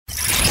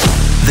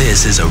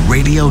This is a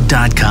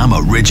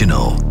Radio.com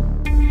original.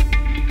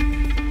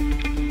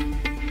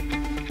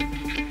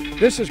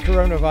 This is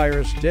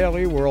Coronavirus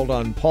Daily World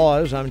on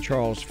Pause. I'm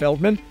Charles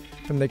Feldman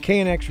from the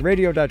KNX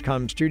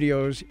Radio.com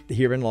studios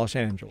here in Los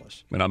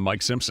Angeles. And I'm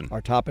Mike Simpson.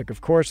 Our topic,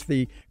 of course,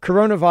 the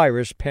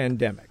coronavirus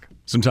pandemic.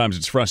 Sometimes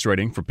it's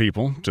frustrating for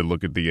people to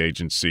look at the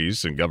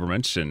agencies and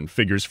governments and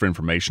figures for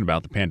information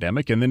about the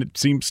pandemic, and then it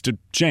seems to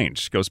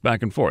change, goes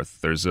back and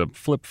forth. There's a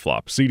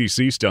flip-flop.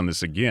 CDC's done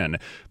this again,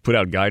 put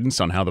out guidance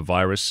on how the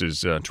virus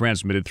is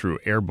transmitted through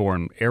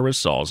airborne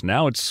aerosols.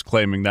 Now it's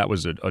claiming that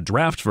was a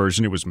draft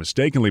version. It was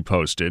mistakenly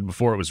posted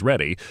before it was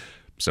ready.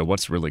 So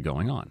what's really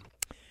going on?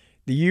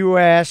 The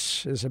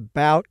U.S. is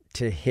about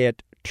to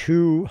hit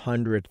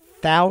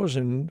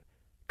 200,000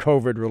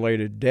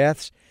 COVID-related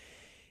deaths.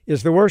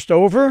 Is the worst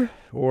over,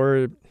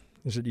 or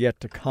is it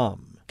yet to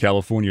come?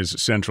 California's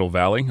Central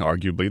Valley,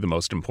 arguably the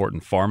most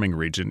important farming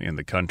region in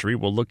the country,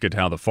 will look at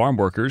how the farm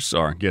workers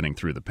are getting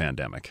through the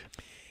pandemic.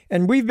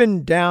 And we've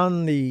been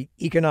down the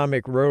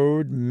economic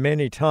road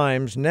many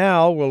times.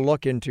 Now we'll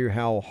look into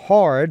how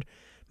hard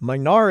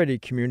minority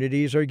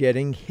communities are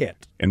getting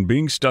hit. And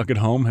being stuck at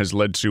home has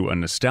led to a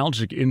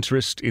nostalgic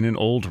interest in an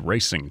old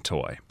racing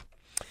toy.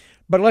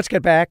 But let's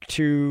get back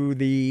to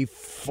the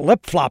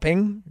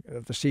flip-flopping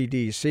of the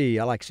CDC.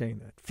 I like saying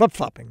that.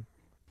 Flip-flopping.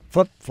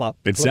 Flip-flop.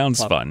 It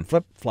sounds fun.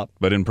 Flip-flop.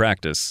 But in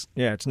practice.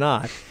 Yeah, it's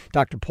not.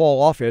 Dr.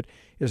 Paul Offit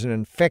is an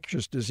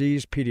infectious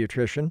disease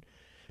pediatrician,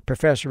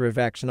 professor of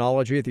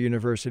vaccinology at the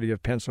University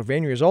of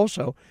Pennsylvania. He's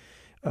also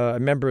a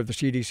member of the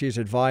CDC's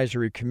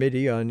Advisory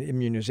Committee on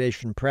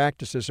Immunization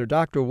Practices. So,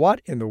 Doctor, what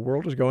in the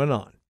world is going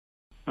on?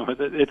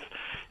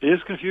 It is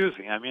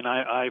confusing. I mean,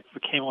 I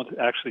came onto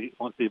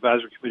the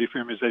Advisory Committee for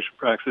Immunization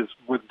Practices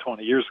more than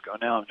 20 years ago.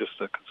 Now I'm just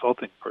a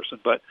consulting person.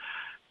 But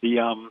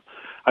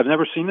I've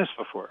never seen this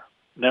before.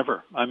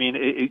 Never. I mean,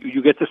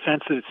 you get the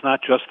sense that it's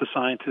not just the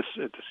scientists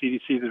at the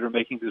CDC that are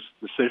making this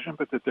decision,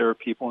 but that there are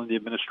people in the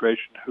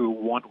administration who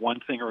want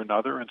one thing or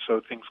another, and so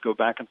things go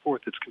back and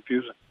forth. It's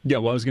confusing. Yeah,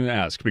 well, I was going to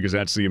ask, because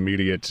that's the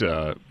immediate,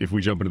 if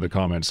we jump into the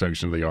comment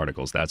section of the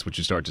articles, that's what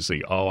you start to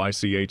see. Oh, I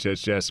see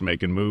HHS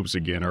making moves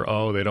again, or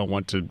oh, they don't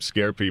want to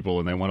scare people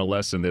and they want to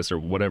lessen this, or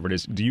whatever it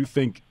is. Do you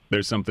think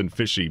there's something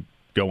fishy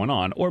going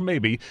on? Or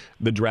maybe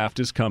the draft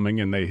is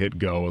coming and they hit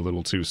go a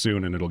little too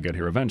soon and it'll get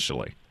here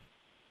eventually?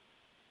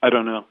 I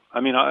don't know.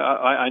 I mean,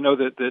 I know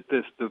that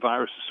the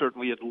virus is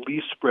certainly at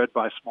least spread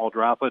by small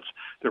droplets.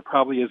 There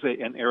probably is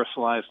an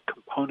aerosolized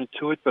component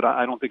to it, but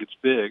I don't think it's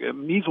big.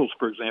 Measles,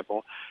 for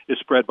example, is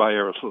spread by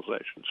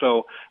aerosolization.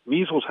 So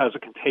measles has a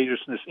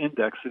contagiousness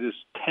index that is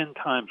 10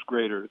 times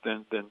greater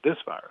than this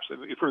virus.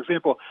 For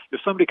example,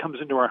 if somebody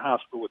comes into our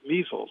hospital with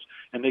measles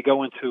and they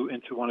go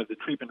into one of the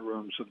treatment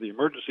rooms of the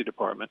emergency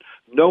department,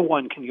 no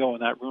one can go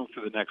in that room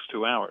for the next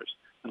 2 hours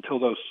until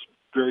those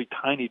very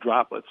tiny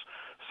droplets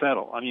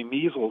settle. I mean,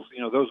 measles,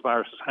 those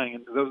viruses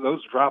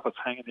those droplets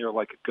hang in there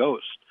like a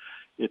ghost.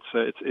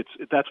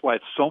 That's why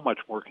it's so much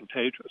more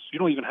contagious. You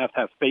don't even have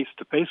to have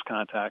face-to-face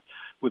contact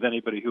with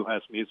anybody who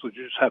has measles.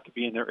 You just have to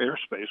be in their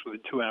airspace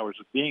within 2 hours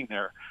of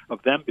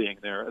them being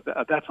there.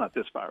 That's not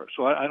this virus.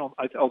 So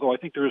although I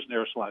think there is an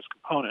aerosolized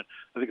component,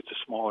 I think it's a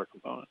smaller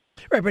component.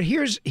 Right, but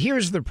here's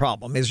the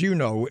problem. As you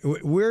know,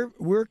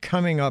 we're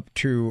coming up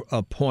to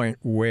a point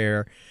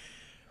where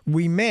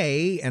we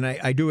may, and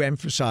I do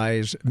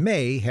emphasize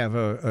may, have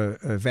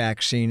a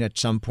vaccine at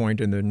some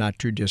point in the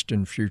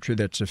not-too-distant future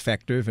that's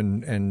effective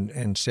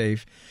and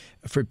safe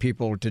for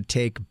people to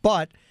take.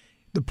 But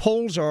the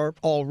polls are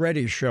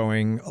already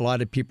showing a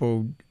lot of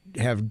people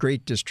have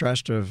great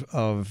distrust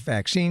of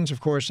vaccines, of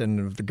course, and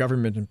of the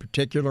government in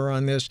particular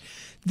on this.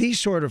 These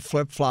sort of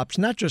flip-flops,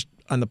 not just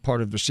on the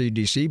part of the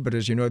CDC, but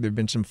as you know, there have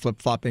been some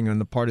flip-flopping on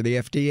the part of the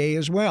FDA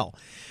as well.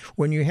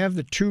 When you have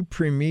the two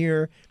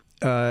premier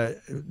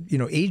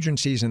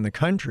agencies in the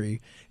country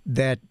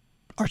that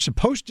are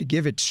supposed to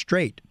give it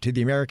straight to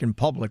the American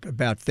public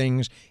about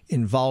things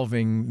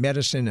involving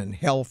medicine and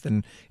health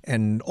and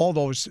all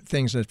those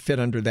things that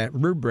fit under that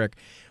rubric.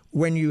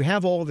 When you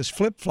have all this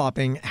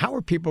flip-flopping, how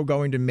are people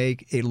going to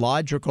make a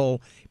logical,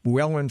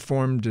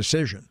 well-informed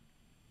decision?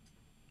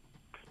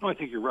 No, I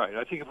think you're right.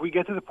 I think if we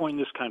get to the point in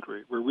this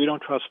country where we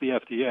don't trust the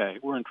FDA,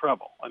 we're in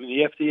trouble. I mean,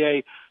 the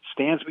FDA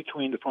stands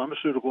between the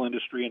pharmaceutical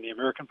industry and the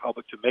American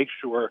public to make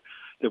sure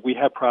that we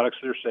have products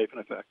that are safe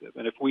and effective.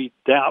 And if we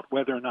doubt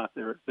whether or not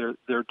they're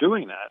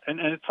doing that, and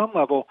at some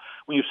level,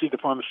 when you see the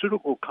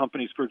pharmaceutical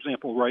companies, for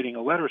example, writing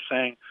a letter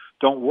saying,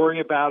 don't worry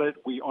about it,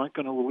 we aren't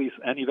going to release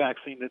any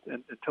vaccine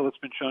until it's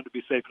been shown to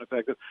be safe and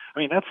effective. I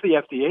mean, that's the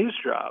FDA's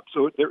job.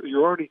 So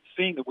you're already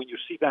seeing that when you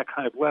see that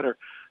kind of letter,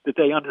 that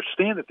they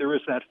understand that there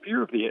is that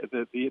fear of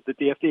that the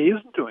FDA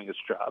isn't doing its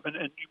job. And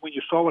when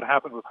you saw what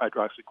happened with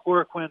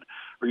hydroxychloroquine,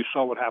 or you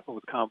saw what happened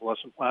with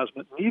convalescent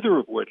plasma, neither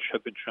of which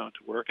have been shown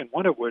to work, and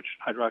one of which,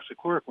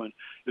 hydroxychloroquine,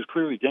 is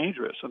clearly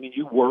dangerous. I mean,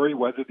 you worry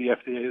whether the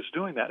FDA is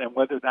doing that and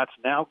whether that's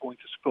now going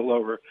to spill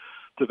over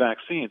to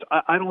vaccines.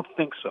 I don't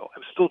think so.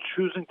 I'm still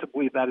choosing to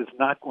believe that is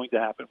not going to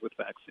happen with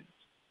vaccines.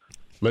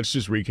 Let's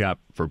just recap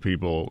for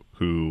people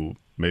who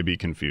may be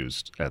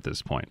confused at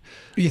this point.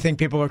 You think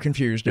people are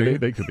confused, do you?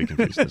 They could be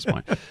confused at this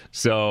point.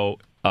 So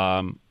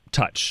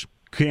touch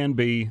can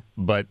be,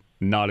 but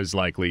not as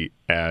likely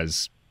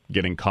as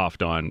getting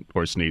coughed on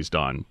or sneezed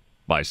on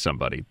by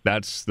somebody.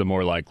 That's the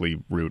more likely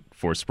route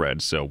for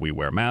spread. So we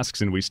wear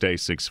masks and we stay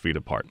 6 feet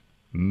apart.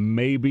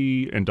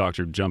 Maybe, and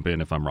doctor, jump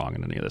in if I'm wrong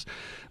in any of this,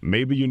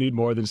 maybe you need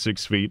more than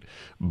 6 feet,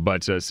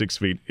 but 6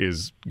 feet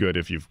is good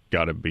if you've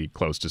got to be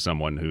close to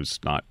someone who's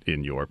not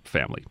in your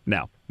family.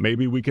 Now,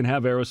 maybe we can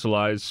have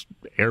aerosolized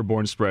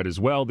airborne spread as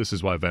well. This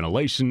is why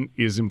ventilation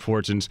is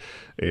important.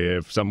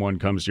 If someone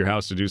comes to your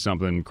house to do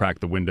something, crack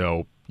the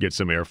window, get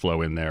some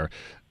airflow in there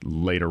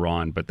later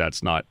on, but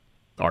that's not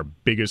our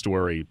biggest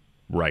worry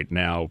right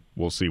now.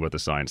 We'll see what the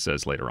science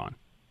says later on.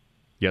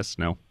 Yes?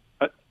 No?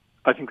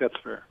 I think that's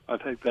fair. I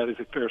think that is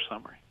a fair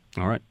summary.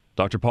 All right.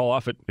 Dr. Paul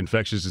Offit,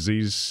 infectious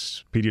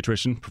disease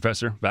pediatrician,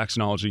 professor,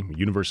 vaccinology,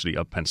 University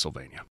of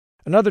Pennsylvania.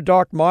 Another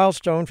dark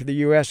milestone for the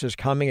U.S. is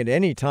coming at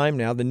any time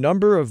now. The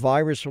number of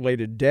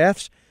virus-related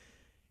deaths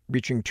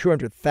reaching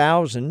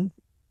 200,000.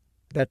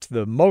 That's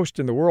the most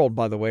in the world,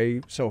 by the way,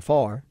 so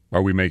far.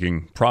 Are we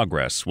making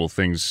progress? Will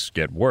things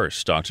get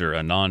worse? Dr.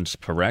 Anand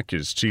Parekh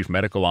is Chief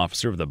Medical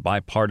Officer of the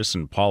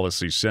Bipartisan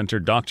Policy Center.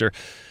 Doctor,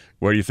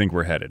 where do you think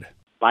we're headed?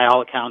 By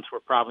all accounts, we're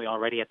probably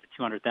already at the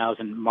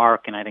 200,000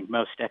 mark, and I think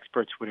most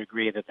experts would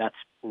agree that that's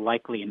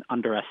likely an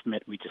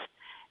underestimate. We just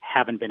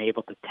haven't been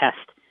able to test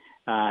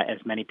as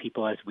many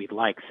people as we'd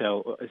like.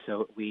 So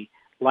we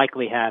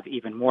likely have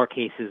even more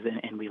cases,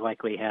 and we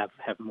likely have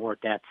more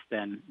deaths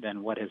than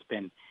what has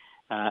been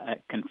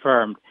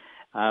confirmed.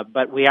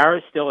 But we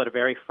are still at a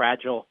very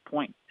fragile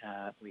point.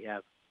 We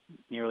have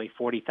nearly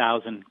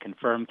 40,000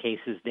 confirmed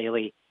cases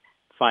daily,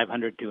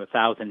 500 to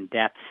 1,000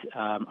 deaths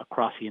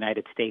across the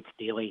United States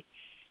daily.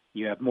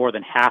 You have more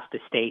than half the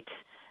states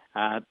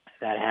that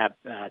have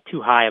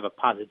too high of a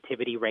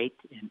positivity rate,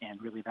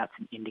 and really that's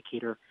an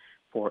indicator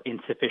for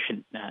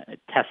insufficient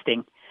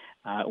testing.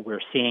 We're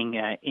seeing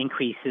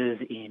increases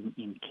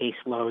in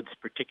caseloads,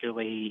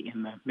 particularly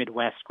in the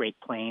Midwest, Great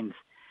Plains.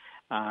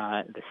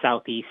 The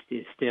Southeast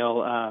is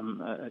still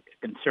a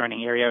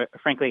concerning area.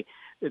 Frankly,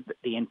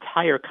 the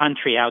entire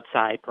country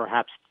outside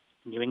perhaps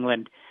New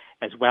England,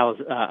 as well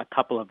as a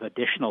couple of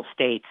additional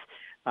states,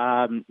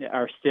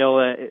 are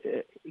still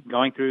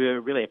going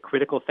through really a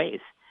critical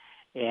phase.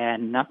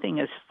 And nothing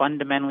has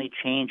fundamentally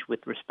changed with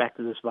respect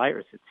to this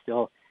virus. It's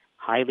still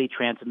highly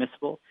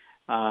transmissible.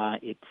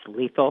 It's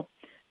lethal.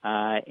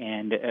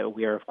 And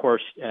we are, of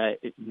course,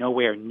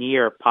 nowhere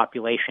near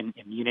population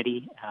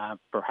immunity.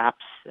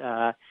 Perhaps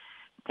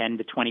 10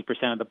 to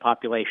 20% of the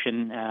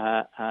population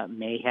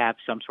may have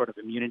some sort of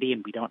immunity,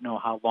 and we don't know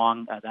how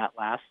long that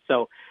lasts.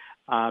 So,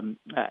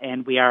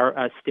 and we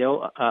are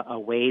still a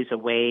ways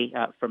away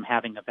from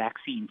having a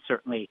vaccine,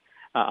 certainly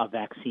a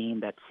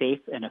vaccine that's safe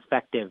and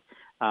effective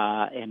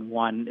and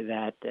one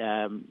that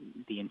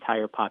the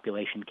entire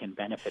population can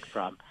benefit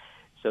from.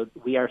 So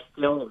we are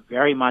still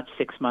very much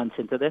 6 months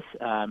into this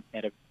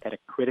at a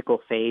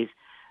critical phase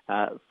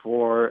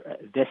for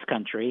this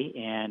country,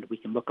 and we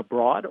can look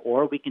abroad,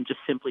 or we can just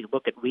simply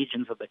look at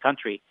regions of the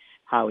country,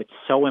 how it's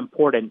so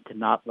important to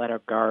not let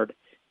our guard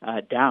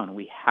down.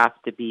 We have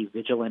to be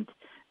vigilant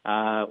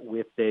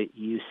with the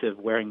use of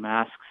wearing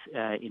masks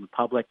in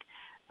public,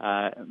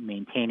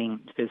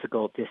 maintaining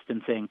physical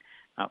distancing,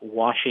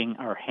 washing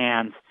our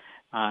hands,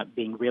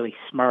 being really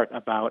smart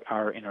about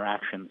our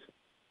interactions.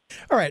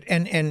 All right,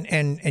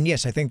 and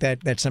yes, I think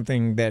that's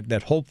something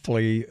that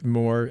hopefully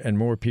more and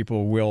more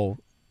people will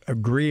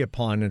agree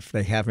upon if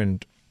they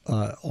haven't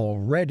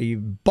already.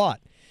 But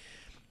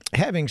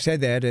having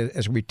said that,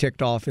 as we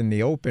ticked off in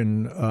the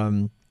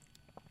open,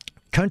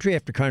 country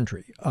after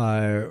country,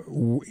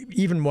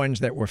 even ones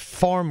that were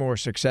far more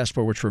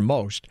successful, which were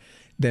most,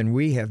 than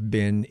we have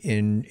been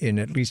in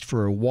at least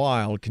for a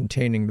while,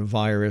 containing the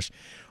virus.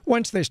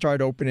 Once they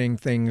start opening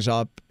things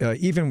up,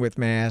 even with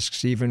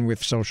masks, even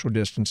with social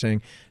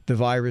distancing, the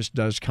virus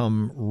does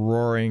come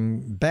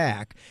roaring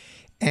back.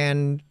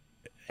 And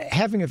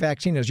having a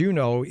vaccine, as you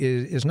know,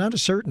 is not a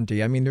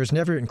certainty. I mean, there's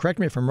never, and correct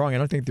me if I'm wrong, I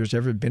don't think there's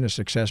ever been a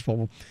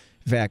successful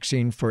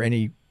vaccine for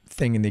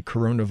anything in the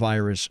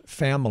coronavirus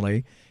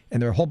family.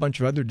 And there are a whole bunch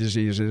of other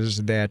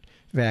diseases that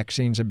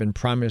vaccines have been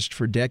promised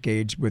for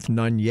decades with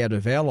none yet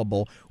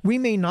available. We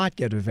may not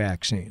get a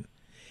vaccine.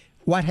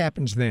 What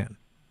happens then?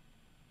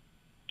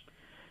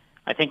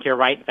 I think you're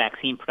right.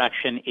 Vaccine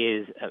production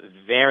is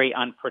very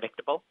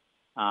unpredictable.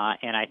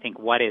 And I think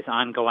what is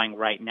ongoing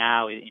right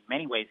now in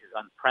many ways is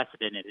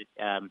unprecedented,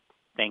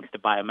 thanks to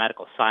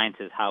biomedical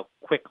sciences, how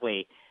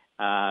quickly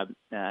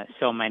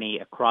so many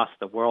across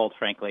the world,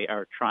 frankly,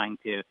 are trying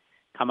to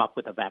come up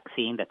with a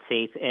vaccine that's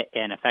safe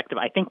and effective.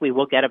 I think we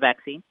will get a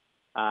vaccine.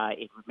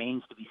 It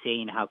remains to be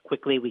seen how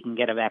quickly we can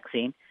get a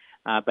vaccine.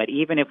 But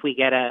even if we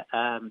get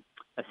a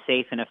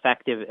safe and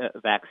effective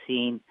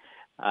vaccine,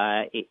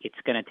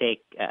 it's going to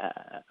take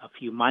a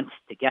few months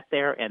to get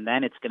there, and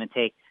then it's going to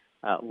take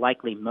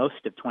likely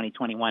most of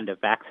 2021 to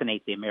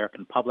vaccinate the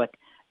American public.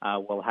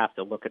 We'll have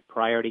to look at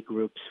priority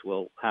groups.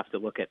 We'll have to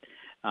look at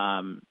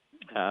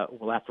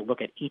we'll have to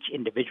look at each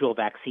individual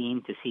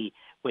vaccine to see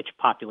which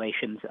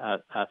populations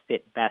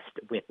fit best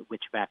with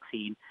which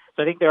vaccine.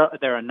 So I think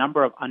there are a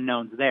number of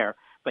unknowns there.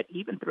 But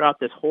even throughout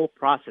this whole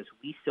process,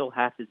 we still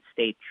have to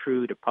stay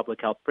true to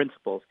public health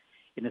principles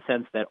in the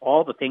sense that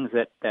all the things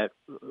that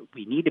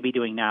we need to be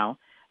doing now,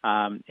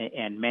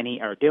 and many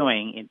are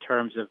doing in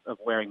terms of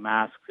wearing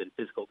masks and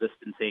physical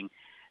distancing,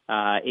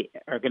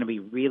 are going to be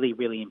really,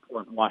 really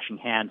important. Washing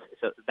hands.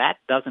 So that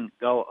doesn't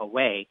go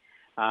away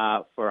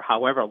for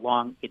however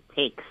long it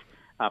takes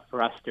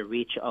for us to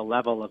reach a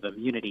level of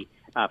immunity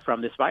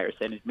from this virus.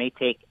 And it may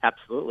take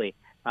absolutely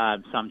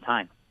some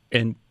time.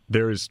 And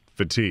there is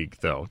fatigue,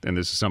 though, and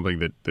this is something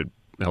that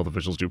health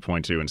officials do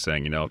point to and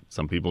saying,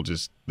 some people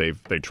just, they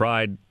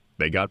tried,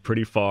 they got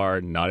pretty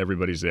far, not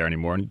everybody's there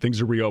anymore, and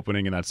things are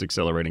reopening, and that's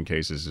accelerating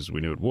cases as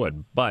we knew it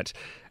would. But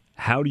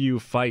how do you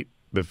fight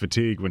the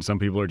fatigue when some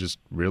people are just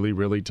really,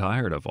 really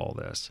tired of all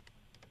this?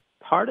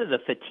 Part of the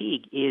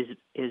fatigue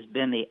has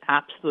been the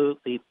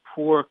absolutely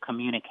poor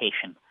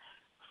communication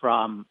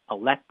from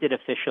elected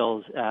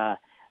officials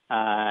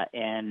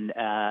and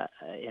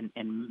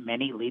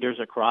many leaders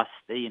across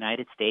the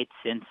United States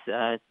since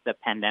the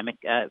pandemic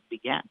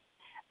began.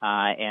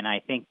 And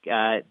I think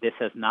this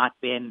has not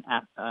been,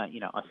 a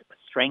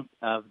strength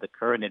of the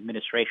current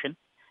administration,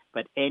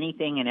 but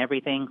anything and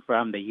everything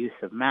from the use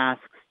of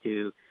masks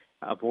to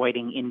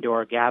avoiding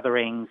indoor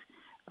gatherings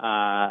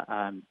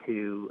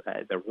to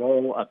the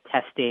role of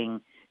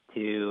testing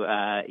to,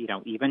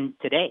 even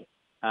today,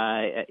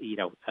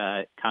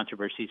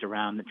 controversies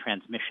around the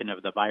transmission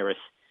of the virus,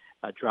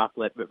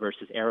 droplet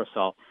versus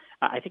aerosol.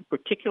 I think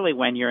particularly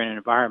when you're in an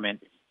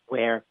environment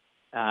where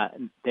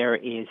there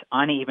is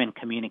uneven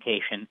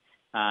communication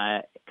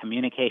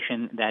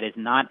that is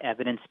not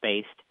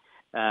evidence-based,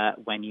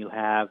 when you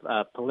have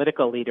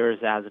political leaders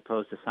as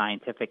opposed to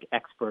scientific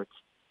experts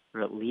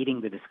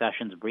leading the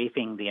discussions,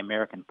 briefing the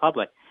American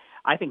public,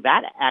 I think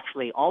that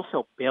actually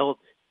also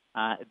builds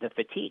the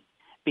fatigue.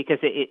 Because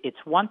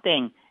it's one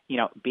thing,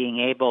 being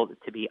able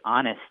to be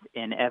honest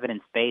and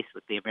evidence-based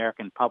with the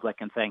American public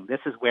and saying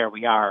this is where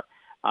we are,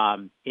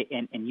 and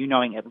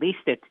knowing at least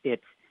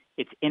it's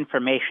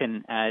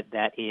information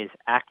that is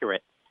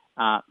accurate.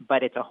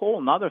 But it's a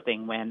whole other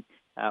thing when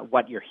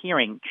what you're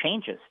hearing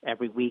changes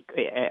every week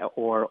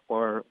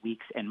or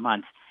weeks and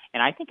months.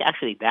 And I think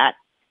actually that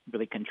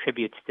really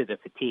contributes to the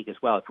fatigue as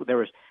well. If there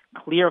was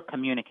clear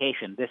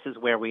communication, this is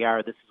where we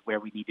are, this is where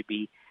we need to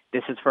be,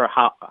 this is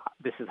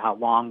how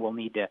long we'll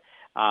need to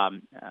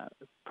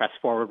press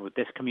forward with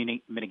this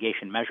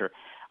mitigation measure.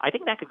 I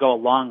think that could go a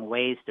long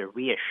ways to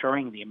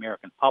reassuring the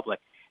American public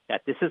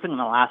that this isn't going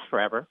to last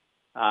forever,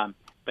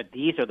 but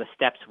these are the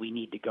steps we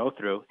need to go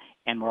through,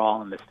 and we're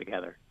all in this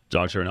together.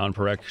 Dr. Anand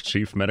Parekh,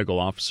 Chief Medical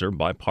Officer,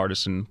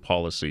 Bipartisan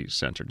Policy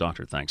Center.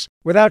 Doctor, thanks.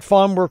 Without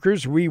farm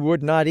workers, we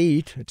would not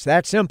eat. It's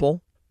that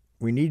simple.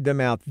 We need them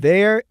out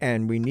there,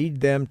 and we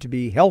need them to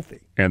be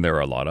healthy. And there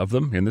are a lot of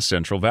them in the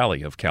Central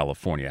Valley of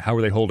California. How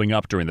are they holding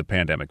up during the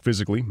pandemic,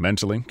 physically,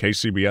 mentally?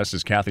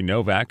 KCBS's Kathy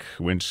Novak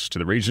went to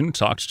the region,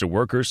 talked to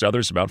workers,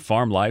 others about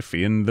farm life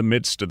in the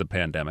midst of the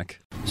pandemic.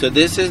 So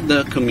this is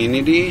the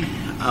community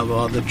of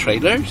all the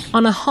trailers.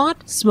 On a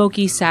hot,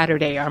 smoky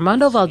Saturday,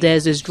 Armando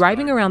Valdez is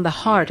driving around the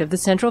heart of the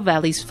Central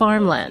Valley's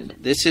farmland.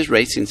 This is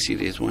Racing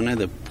City. It's one of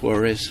the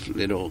poorest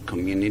little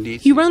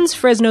communities. He runs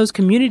Fresno's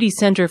Community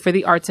Center for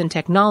the Arts and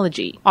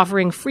Technology,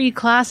 offering free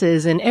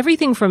classes in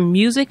everything from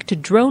music to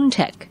drone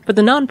tech. But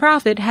the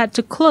nonprofit had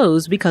to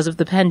close because of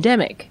the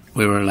pandemic.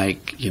 We were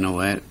like, you know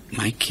what?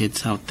 My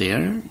kids out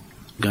there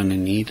gonna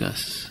need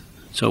us.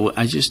 So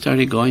I just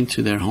started going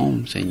to their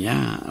homes, and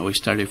we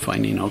started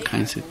finding all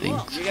kinds of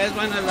things. You guys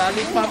want a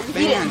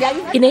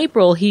lollipop? In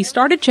April, he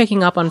started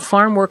checking up on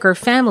farm worker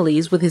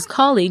families with his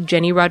colleague,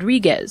 Jenny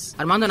Rodriguez.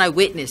 Armando and I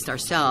witnessed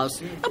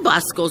ourselves. A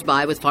bus goes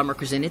by with farm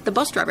workers in it. The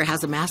bus driver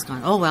has a mask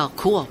on. Oh, well,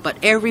 cool. But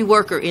every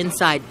worker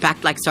inside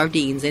packed like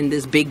sardines in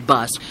this big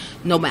bus.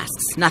 No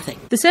masks, nothing.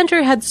 The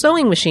center had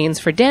sewing machines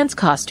for dance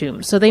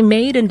costumes, so they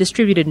made and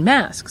distributed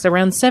masks,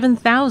 around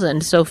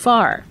 7,000 so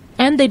far.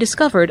 And they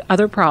discovered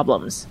other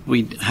problems.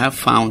 We have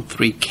found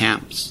 3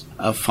 camps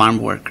of farm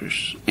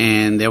workers,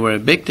 and they were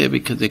evicted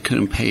because they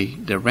couldn't pay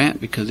the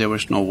rent because there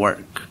was no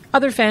work.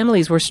 Other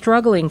families were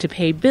struggling to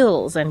pay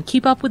bills and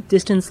keep up with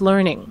distance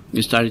learning.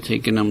 We started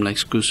taking them like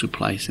school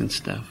supplies and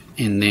stuff,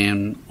 and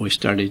then we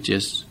started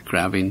just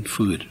grabbing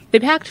food. They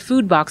packed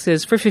food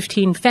boxes for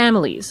 15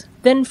 families.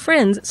 Then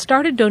friends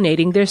started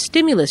donating their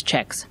stimulus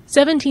checks,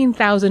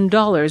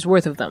 $17,000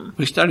 worth of them.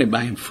 We started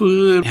buying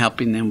food,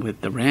 helping them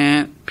with the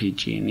rent,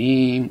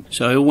 PG&E.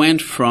 So it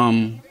went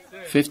from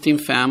 15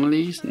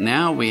 families.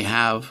 Now we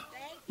have,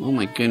 oh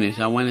my goodness,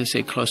 I want to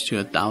say close to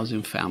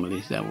 1,000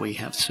 families that we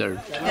have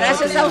served.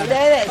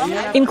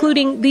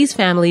 Including these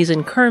families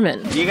in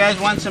Kerman. You guys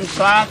want some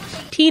socks?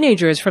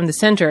 Teenagers from the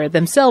center,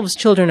 themselves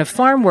children of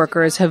farm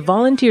workers, have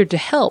volunteered to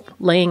help,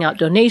 laying out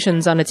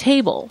donations on a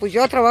table.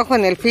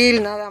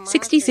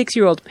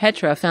 66-year-old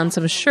Petra found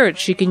some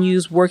shirts she can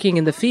use working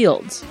in the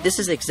fields. This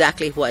is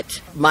exactly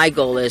what my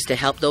goal is, to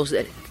help those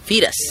that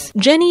feed us.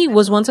 Jenny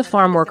was once a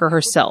farm worker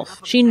herself.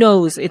 She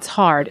knows it's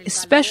hard,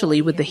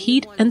 especially with the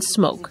heat and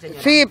smoke.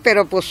 Yeah,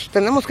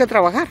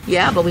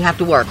 but we have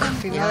to work.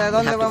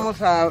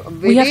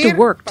 We have to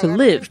work to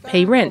live,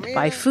 pay rent,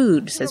 buy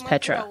food, says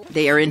Petra.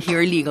 They are in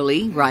here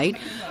illegally, right?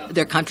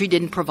 Their country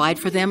didn't provide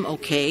for them.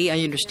 Okay, I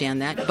understand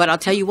that. But I'll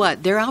tell you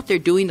what, they're out there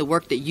doing the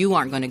work that you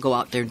aren't going to go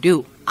out there and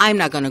do. I'm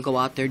not going to go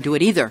out there and do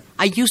it either.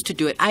 I used to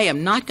do it. I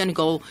am not going to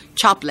go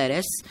chop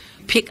lettuce,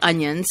 pick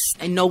onions,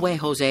 and no way,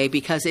 Jose,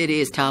 because it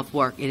is tough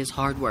work. It is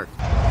hard work.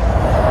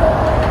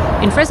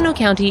 In Fresno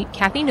County,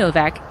 Kathy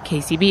Novak,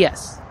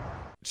 KCBS.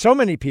 So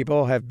many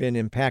people have been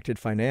impacted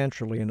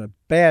financially in a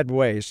bad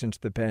way since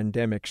the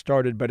pandemic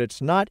started, but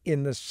it's not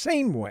in the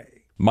same way.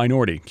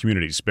 Minority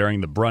communities bearing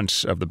the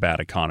brunt of the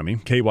bad economy.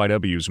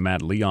 KYW's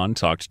Matt Leon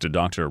talked to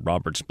Dr.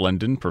 Robert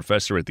Splendon,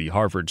 professor at the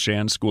Harvard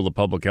Chan School of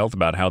Public Health,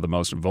 about how the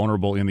most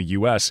vulnerable in the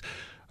U.S.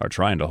 are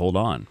trying to hold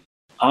on.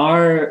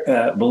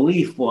 Our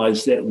belief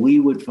was that we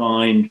would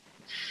find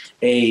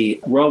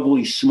a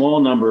relatively small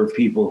number of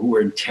people who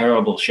were in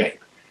terrible shape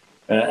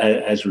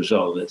as a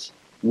result of this.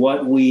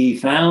 What we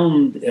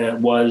found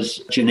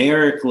was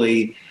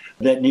generically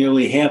that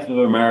nearly half of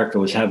America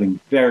was having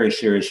very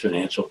serious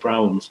financial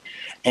problems.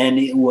 And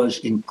it was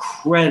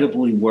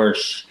incredibly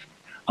worse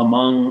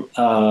among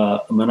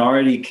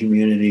minority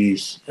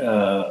communities,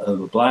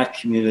 the Black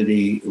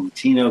community,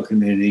 Latino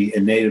community,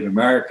 and Native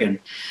American.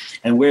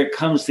 And where it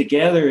comes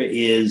together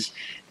is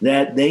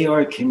that they are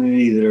a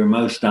community that are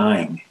most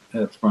dying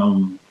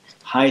from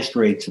highest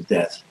rates of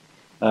death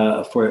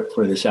for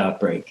this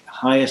outbreak,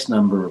 highest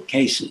number of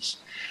cases.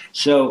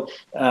 So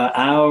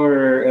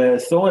our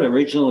thought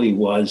originally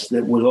was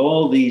that with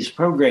all these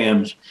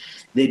programs,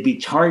 they'd be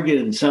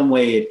targeted in some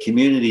way at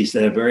communities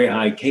that have very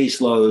high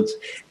caseloads,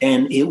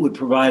 and it would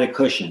provide a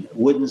cushion. It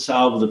wouldn't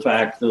solve the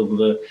fact of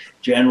the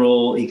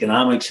general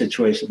economic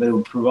situation, but it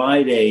would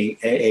provide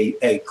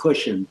a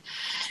cushion.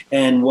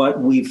 And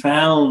what we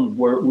found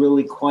were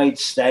really quite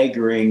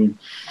staggering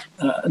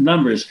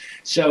numbers.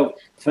 So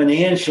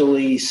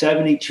financially,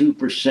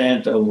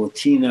 72% of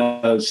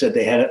Latinos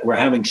said were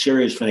having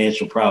serious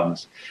financial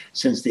problems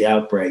since the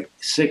outbreak.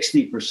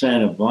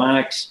 60% of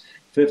Blacks,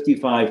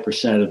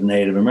 55% of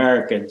Native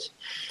Americans.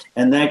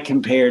 And that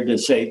compared to,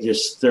 say,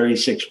 just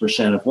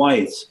 36% of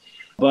whites.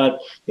 But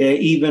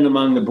even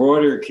among the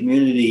broader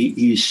community,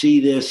 you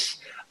see this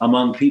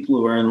among people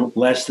who earn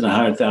less than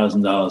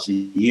 $100,000 a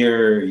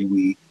year.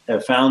 We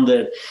have found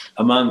that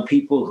among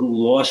people who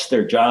lost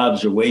their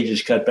jobs or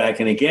wages cut back.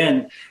 And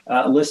again,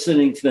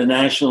 listening to the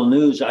national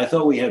news, I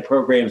thought we had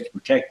programs to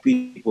protect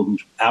people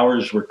whose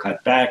hours were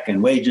cut back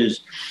and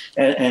wages.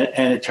 And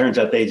it turns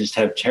out they just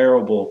have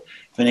terrible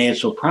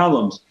financial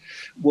problems.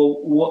 Well,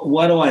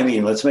 what do I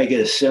mean? Let's make it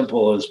as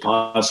simple as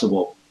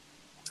possible.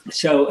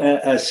 So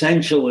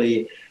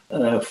essentially,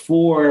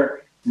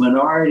 for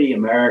minority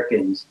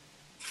Americans,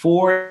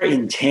 4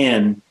 in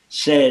 10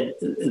 said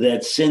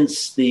that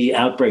since the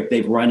outbreak,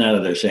 they've run out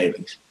of their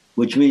savings,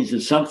 which means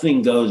if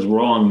something goes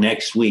wrong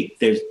next week,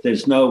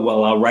 there's no,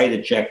 well, I'll write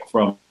a check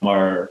from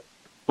our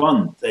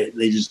fund.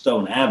 They just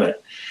don't have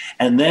it.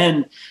 And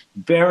then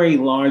very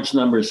large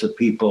numbers of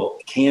people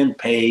can't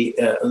pay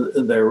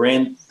their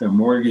rent, their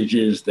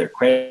mortgages, their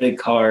credit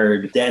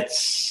card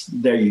debts,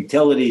 their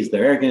utilities,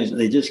 their air conditioning.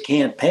 They just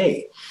can't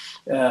pay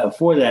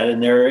for that.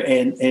 And they're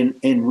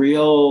in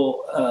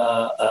real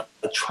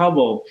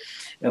trouble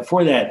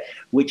for that,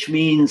 which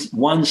means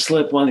one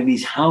of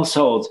these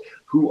households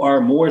who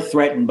are more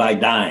threatened by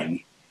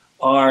dying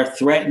are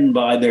threatened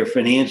by their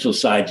financial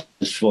side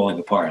just falling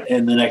apart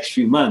in the next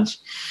few months.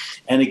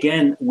 And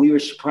again, we were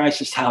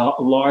surprised as how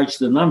large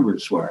the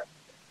numbers were.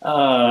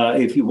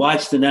 If you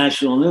watch the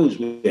national news,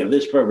 we have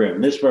this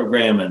program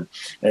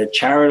and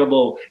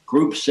charitable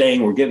groups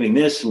saying we're giving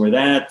this and we're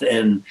that.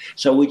 And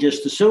so we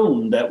just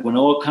assume that when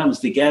all comes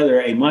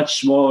together, a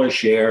much smaller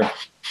share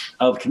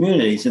of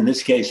communities, in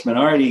this case,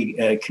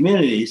 minority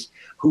communities,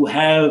 who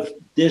have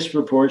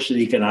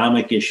disproportionate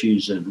economic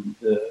issues and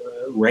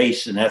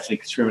race and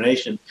ethnic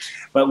discrimination,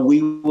 but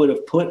we would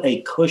have put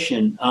a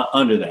cushion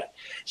under that.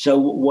 So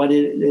what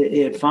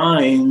it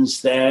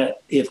finds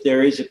that if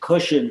there is a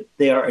cushion,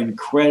 they are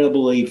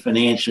incredibly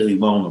financially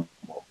vulnerable.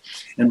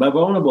 And by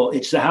vulnerable,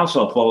 it's the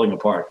household falling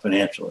apart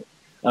financially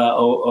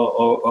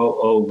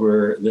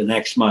over the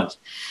next month.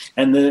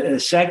 And the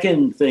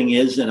second thing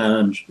is, and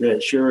I'm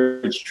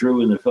sure it's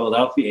true in the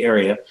Philadelphia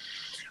area,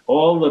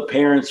 all the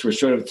parents were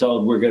sort of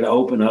told we're going to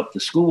open up the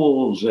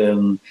schools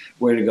and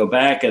we're to go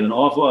back. And an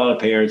awful lot of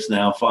parents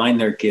now find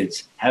their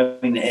kids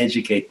having to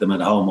educate them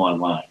at home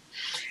online.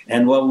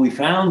 And what we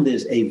found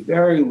is a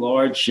very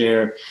large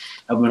share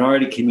of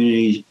minority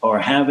communities are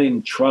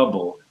having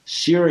trouble,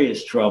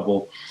 serious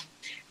trouble,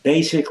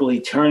 basically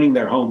turning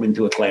their home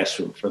into a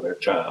classroom for their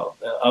child.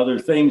 Other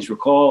things,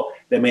 recall,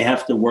 they may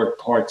have to work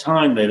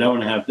part-time. They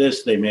don't have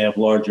this. They may have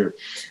larger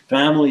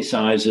family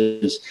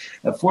sizes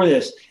for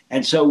this.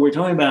 And so we're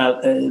talking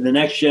about the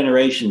next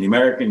generation, the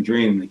American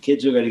dream. The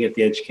kids are going to get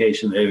the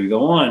education, they're going to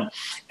go on.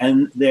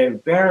 And they're a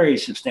very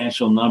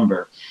substantial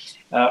number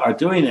are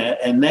doing that.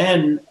 And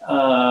then,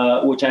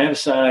 which I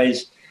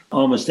emphasize,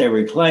 almost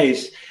every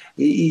place.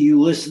 You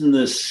listen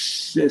to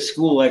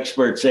school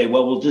experts say,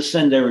 well, we'll just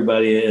send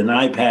everybody an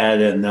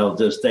iPad and they'll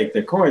just take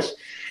the course.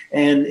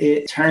 And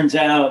it turns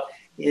out,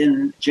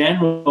 in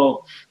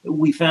general,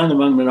 we found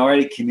among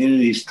minority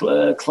communities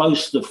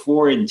close to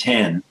 4 in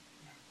 10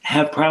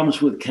 have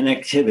problems with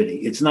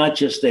connectivity. It's not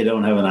just they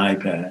don't have an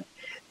iPad.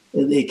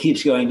 It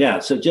keeps going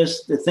down. So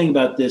just think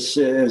about this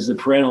as the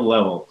parental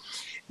level.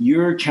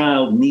 Your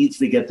child needs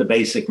to get the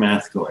basic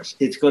math course.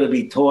 It's going to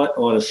be taught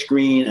on a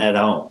screen at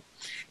home.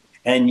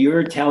 And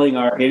you're telling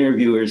our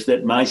interviewers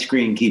that my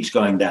screen keeps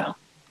going down.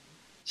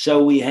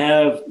 So we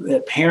have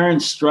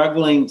parents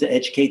struggling to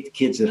educate the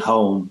kids at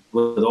home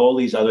with all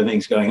these other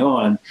things going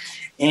on.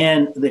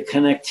 And the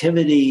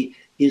connectivity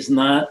is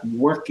not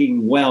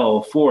working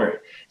well for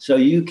it. So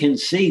you can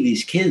see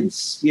these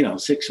kids,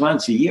 6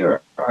 months, a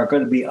year, are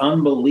going to be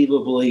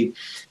unbelievably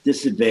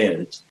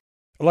disadvantaged.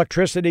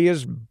 Electricity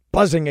is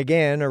buzzing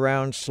again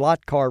around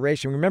slot car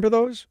racing. Remember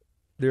those?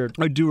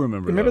 I do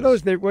remember those. Remember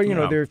those?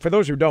 They're, for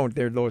those who don't,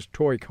 they're those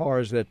toy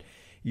cars that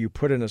you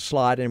put in a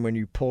slot, and when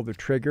you pull the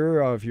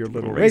trigger of your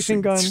little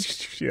racing gun,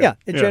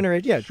 it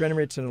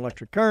generates an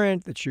electric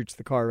current that shoots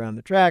the car around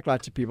the track.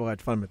 Lots of people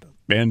had fun with them.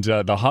 And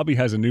the hobby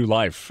has a new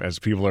life as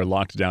people are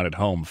locked down at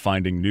home,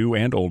 finding new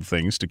and old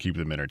things to keep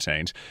them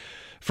entertained.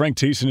 Frank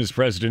Thiessen is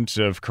president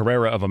of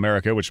Carrera of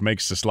America, which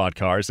makes the slot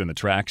cars and the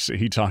tracks.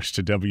 He talks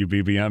to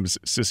WBBM's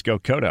Cisco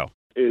Cotto.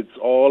 It's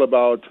all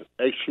about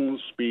action,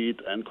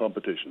 speed, and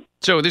competition.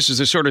 So this is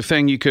the sort of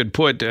thing you could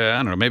put,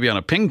 maybe on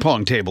a ping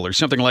pong table or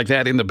something like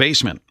that in the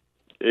basement.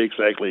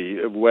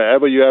 Exactly.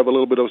 Wherever you have a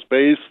little bit of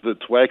space, the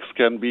tracks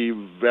can be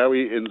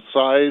vary in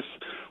size.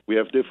 We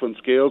have different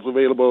scales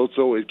available,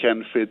 so it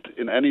can fit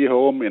in any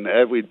home, in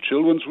every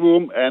children's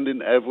room, and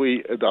in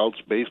every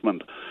adult's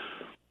basement.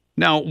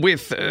 Now,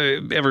 with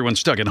everyone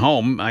stuck at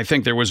home, I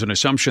think there was an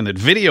assumption that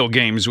video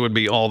games would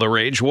be all the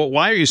rage. Well,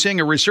 why are you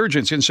seeing a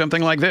resurgence in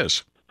something like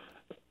this?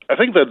 I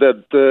think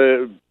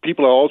that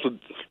people are also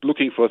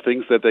looking for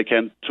things that they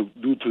can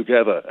do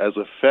together as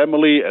a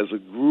family, as a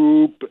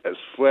group, as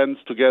friends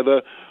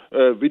together.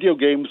 Video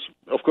games,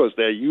 of course,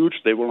 they're huge.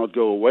 They will not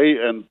go away,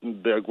 and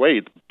they're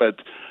great. But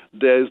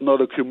there is not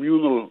a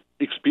communal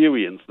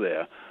experience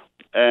there.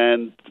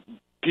 And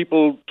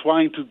people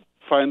trying to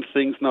find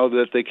things now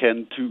that they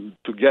can do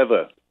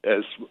together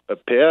as a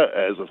pair,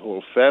 as a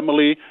whole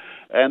family,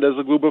 and as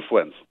a group of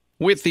friends.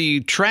 With the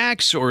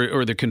tracks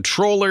or the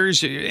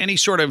controllers, any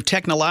sort of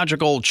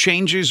technological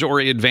changes or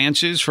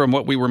advances from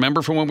what we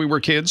remember from when we were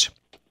kids?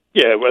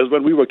 Yeah,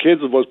 when we were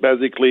kids, it was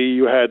basically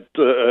you had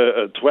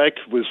a track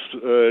with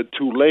 2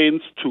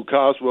 lanes, 2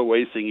 cars were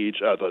racing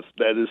each other.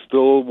 That is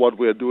still what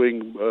we're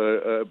doing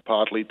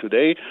partly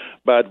today,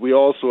 but we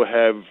also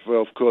have,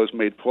 of course,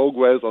 made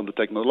progress on the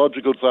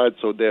technological side,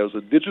 so there's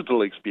a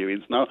digital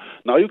experience. Now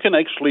you can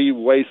actually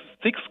race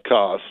 6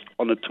 cars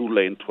on a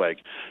 2-lane track,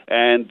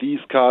 and these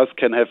cars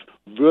can have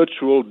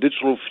virtual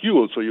digital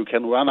fuel, so you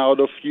can run out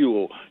of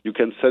fuel, you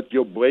can set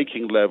your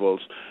braking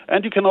levels,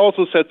 and you can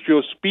also set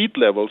your speed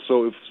level,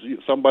 so if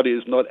somebody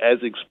is not as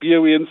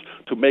experienced,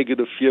 to make it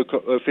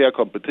a fair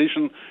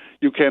competition,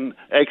 you can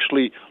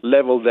actually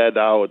level that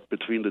out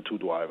between the 2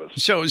 drivers.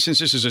 So since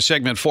this is a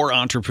segment for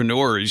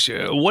entrepreneurs,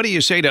 what do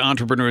you say to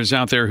entrepreneurs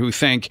out there who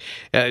think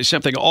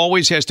something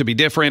always has to be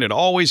different, it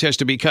always has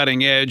to be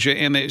cutting edge,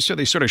 and so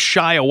they sort of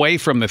shy away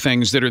from the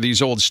things that are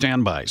these old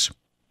standbys?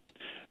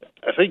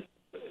 I think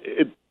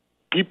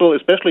people,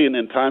 especially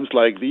in times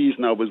like these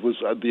now, with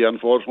the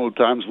unfortunate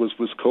times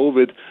with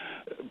COVID,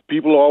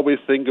 people always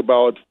think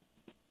about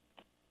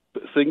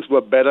things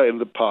were better in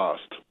the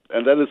past.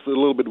 And that is a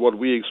little bit what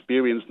we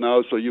experience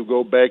now. So you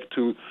go back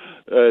to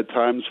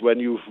times when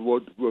you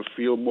would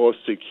feel more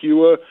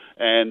secure,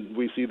 and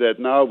we see that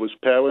now with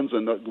parents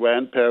and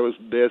grandparents.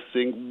 They're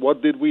saying,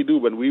 what did we do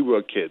when we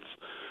were kids?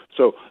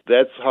 So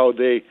that's how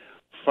they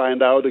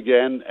find out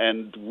again,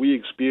 and we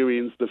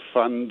experience the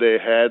fun they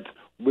had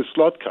with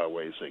slot car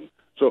racing.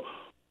 So,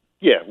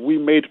 yeah, we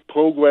made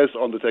progress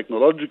on the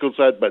technological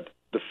side, but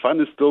the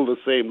fun is still the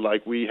same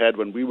like we had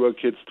when we were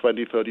kids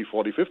 20, 30,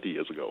 40, 50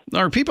 years ago.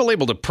 Are people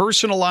able to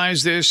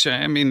personalize this?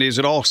 I mean, is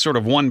it all sort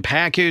of one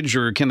package,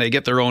 or can they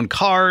get their own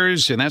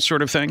cars and that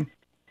sort of thing?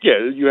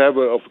 Yeah, you have,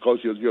 of course,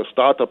 your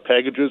starter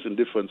packages in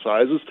different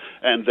sizes,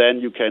 and then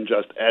you can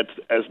just add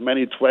as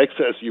many tracks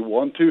as you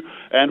want to.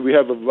 And we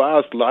have a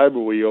vast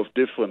library of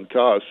different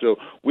cars. So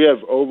we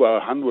have over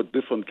 100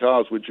 different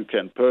cars which you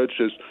can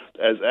purchase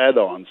as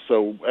add-ons.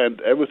 So,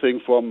 and everything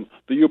from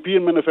the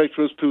European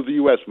manufacturers to the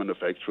U.S.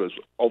 manufacturers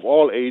of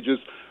all ages,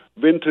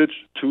 vintage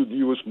to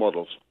newest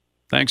models.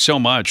 Thanks so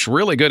much.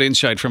 Really good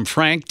insight from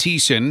Frank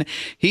Thiessen.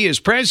 He is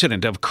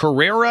president of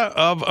Carrera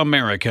of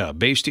America,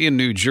 based in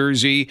New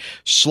Jersey.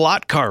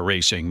 Slot car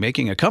racing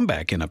making a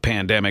comeback in a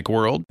pandemic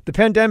world. The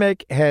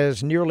pandemic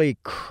has nearly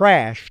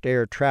crashed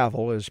air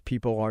travel as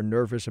people are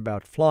nervous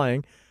about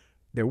flying.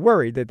 They're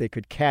worried that they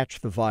could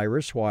catch the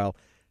virus while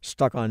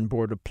stuck on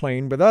board a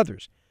plane with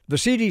others. The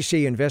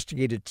CDC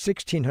investigated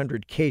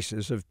 1,600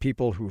 cases of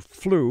people who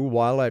flew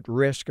while at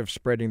risk of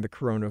spreading the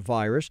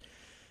coronavirus.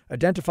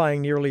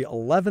 identifying nearly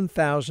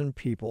 11,000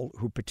 people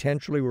who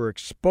potentially were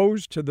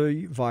exposed to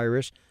the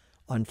virus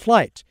on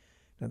flights.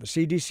 Now, the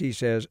CDC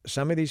says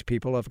some of these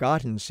people have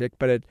gotten sick,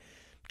 but it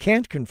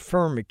can't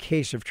confirm a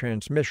case of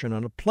transmission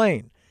on a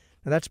plane.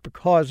 Now, that's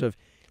because of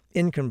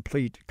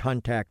incomplete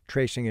contact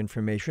tracing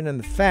information and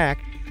the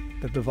fact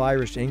that the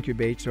virus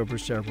incubates over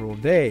several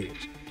days.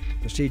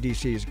 The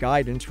CDC's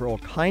guidance for all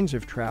kinds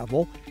of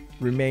travel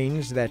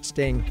remains that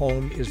staying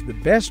home is the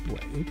best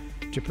way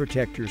to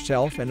protect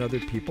yourself and other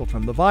people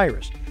from the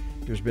virus.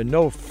 There's been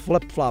no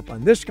flip-flop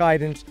on this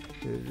guidance,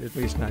 at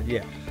least not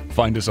yet.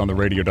 Find us on the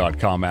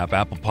radio.com app,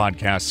 Apple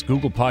Podcasts,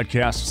 Google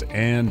Podcasts,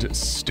 and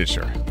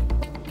Stitcher.